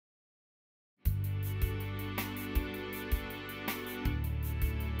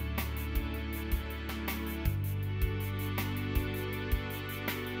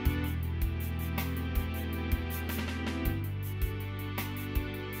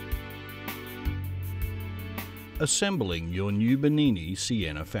Assembling your new Bernini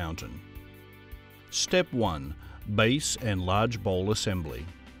Siena fountain. Step 1. Base and large bowl assembly.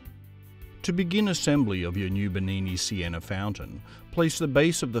 To begin assembly of your new Bernini Siena fountain, place the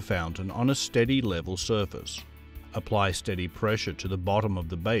base of the fountain on a steady level surface. Apply steady pressure to the bottom of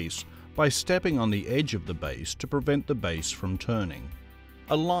the base by stepping on the edge of the base to prevent the base from turning.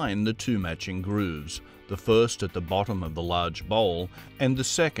 Align the two matching grooves, the first at the bottom of the large bowl and the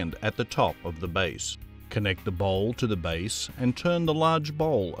second at the top of the base. Connect the bowl to the base and turn the large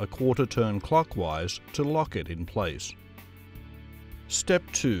bowl a quarter turn clockwise to lock it in place. Step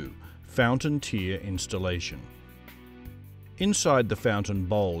 2. Fountain tier installation. Inside the fountain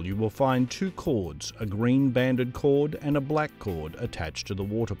bowl you will find two cords, a green banded cord and a black cord attached to the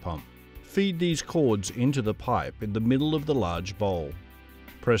water pump. Feed these cords into the pipe in the middle of the large bowl.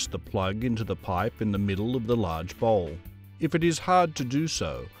 Press the plug into the pipe in the middle of the large bowl. If it is hard to do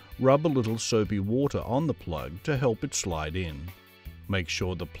so, rub a little soapy water on the plug to help it slide in. Make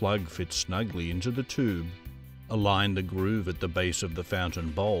sure the plug fits snugly into the tube. Align the groove at the base of the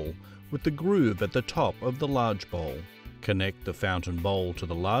fountain bowl with the groove at the top of the large bowl. Connect the fountain bowl to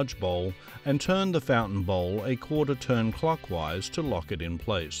the large bowl and turn the fountain bowl a quarter turn clockwise to lock it in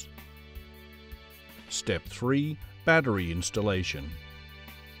place. Step 3. Battery installation.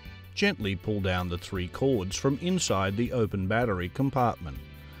 Gently pull down the three cords from inside the open battery compartment.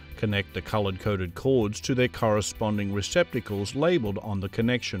 Connect the colored-coded cords to their corresponding receptacles labeled on the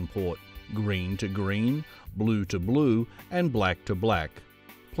connection port, green to green, blue to blue, and black to black.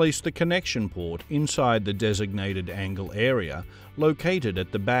 Place the connection port inside the designated angle area located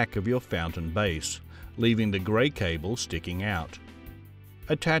at the back of your fountain base, leaving the gray cable sticking out.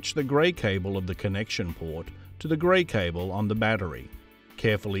 Attach the gray cable of the connection port to the gray cable on the battery.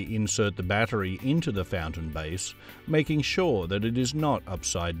 Carefully insert the battery into the fountain base, making sure that it is not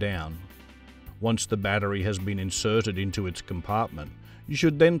upside down. Once the battery has been inserted into its compartment, you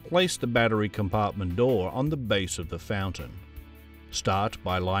should then place the battery compartment door on the base of the fountain. Start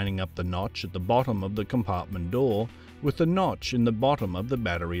by lining up the notch at the bottom of the compartment door with the notch in the bottom of the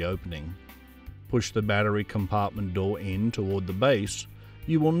battery opening. Push the battery compartment door in toward the base.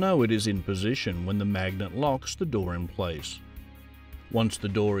 You will know it is in position when the magnet locks the door in place. Once the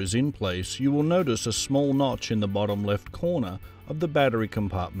door is in place, you will notice a small notch in the bottom left corner of the battery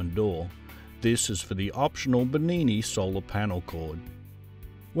compartment door. This is for the optional Bernini solar panel cord.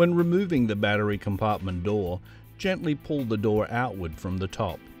 When removing the battery compartment door, gently pull the door outward from the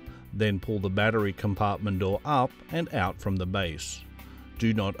top. Then pull the battery compartment door up and out from the base.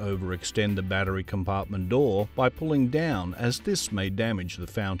 Do not overextend the battery compartment door by pulling down, as this may damage the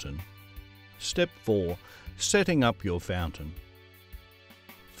fountain. Step 4. Setting up your fountain.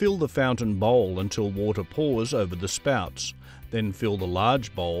 Fill the fountain bowl until water pours over the spouts. Then fill the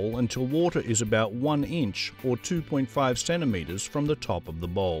large bowl until water is about 1 inch or 2.5 centimeters from the top of the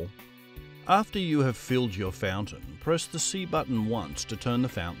bowl. After you have filled your fountain, press the C button once to turn the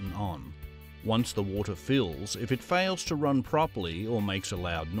fountain on. Once the water fills, if it fails to run properly or makes a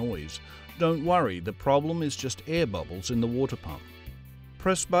loud noise, don't worry, the problem is just air bubbles in the water pump.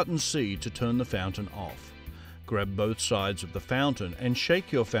 Press button C to turn the fountain off. Grab both sides of the fountain and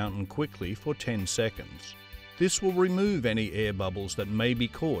shake your fountain quickly for 10 seconds. This will remove any air bubbles that may be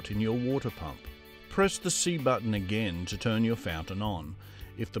caught in your water pump. Press the C button again to turn your fountain on.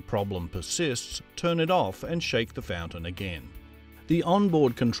 If the problem persists, turn it off and shake the fountain again. The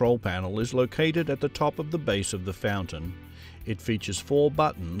onboard control panel is located at the top of the base of the fountain. It features 4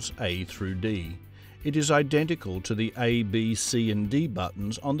 buttons, A through D. It is identical to the A, B, C and D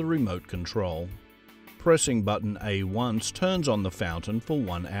buttons on the remote control. Pressing button A once turns on the fountain for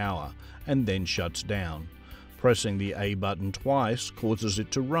 1 hour and then shuts down. Pressing the A button twice causes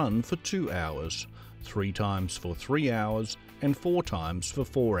it to run for 2 hours, 3 times for 3 hours, and 4 times for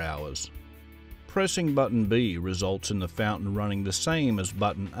 4 hours. Pressing button B results in the fountain running the same as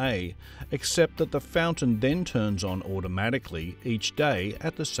button A, except that the fountain then turns on automatically each day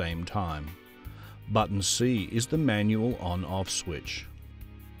at the same time. Button C is the manual on-off switch.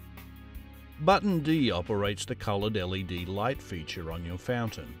 Button D operates the colored LED light feature on your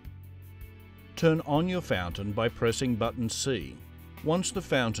fountain. Turn on your fountain by pressing button C. Once the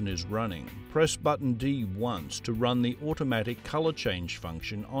fountain is running, press button D once to run the automatic color change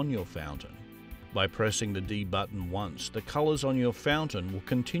function on your fountain. By pressing the D button once, the colors on your fountain will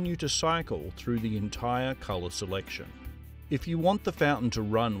continue to cycle through the entire color selection. If you want the fountain to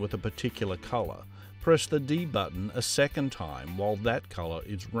run with a particular color, press the D button a second time while that color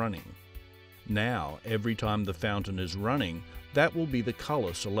is running. Now, every time the fountain is running, that will be the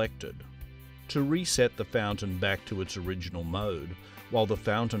color selected. To reset the fountain back to its original mode, while the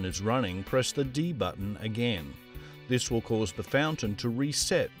fountain is running, press the D button again. This will cause the fountain to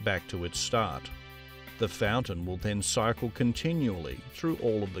reset back to its start. The fountain will then cycle continually through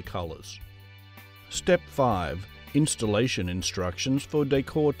all of the colours. Step 5. Installation instructions for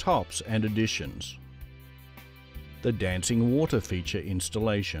decor tops and additions. The dancing water feature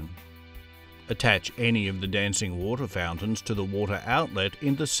installation. Attach any of the dancing water fountains to the water outlet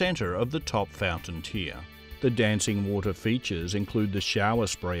in the centre of the top fountain tier. The dancing water features include the shower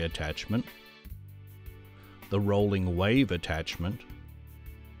spray attachment, the rolling wave attachment,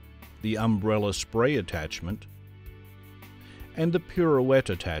 the umbrella spray attachment, and the pirouette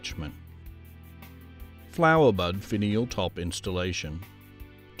attachment. Flower bud finial top installation.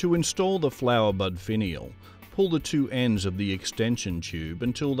 To install the flower bud finial, pull the two ends of the extension tube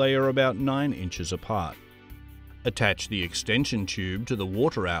until they are about 9 inches apart. Attach the extension tube to the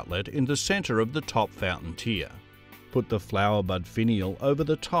water outlet in the centre of the top fountain tier. Put the flower bud finial over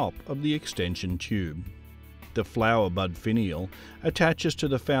the top of the extension tube. The flower bud finial attaches to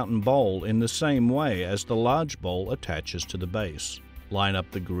the fountain bowl in the same way as the large bowl attaches to the base. Line up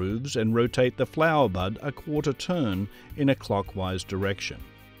the grooves and rotate the flower bud a quarter turn in a clockwise direction.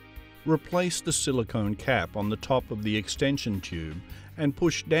 Replace the silicone cap on the top of the extension tube and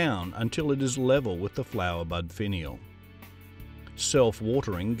push down until it is level with the flower bud finial.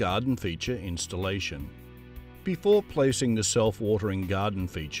 Self-watering garden feature installation. Before placing the self-watering garden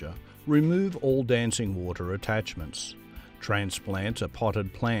feature, remove all dancing water attachments. Transplant a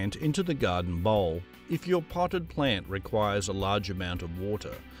potted plant into the garden bowl. If your potted plant requires a large amount of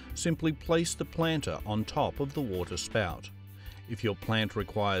water, simply place the planter on top of the water spout. If your plant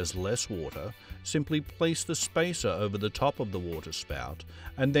requires less water, simply place the spacer over the top of the water spout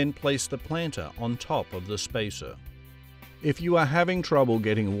and then place the planter on top of the spacer. If you are having trouble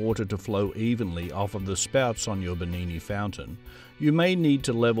getting water to flow evenly off of the spouts on your Bernini fountain, you may need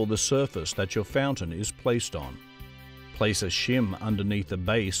to level the surface that your fountain is placed on. Place a shim underneath the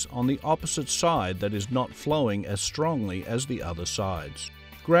base on the opposite side that is not flowing as strongly as the other sides.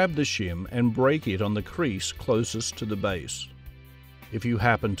 Grab the shim and break it on the crease closest to the base. If you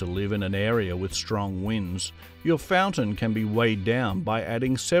happen to live in an area with strong winds, your fountain can be weighed down by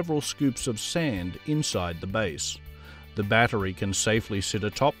adding several scoops of sand inside the base. The battery can safely sit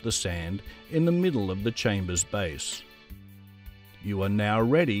atop the sand in the middle of the chamber's base. You are now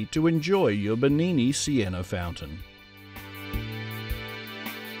ready to enjoy your Bernini Siena fountain.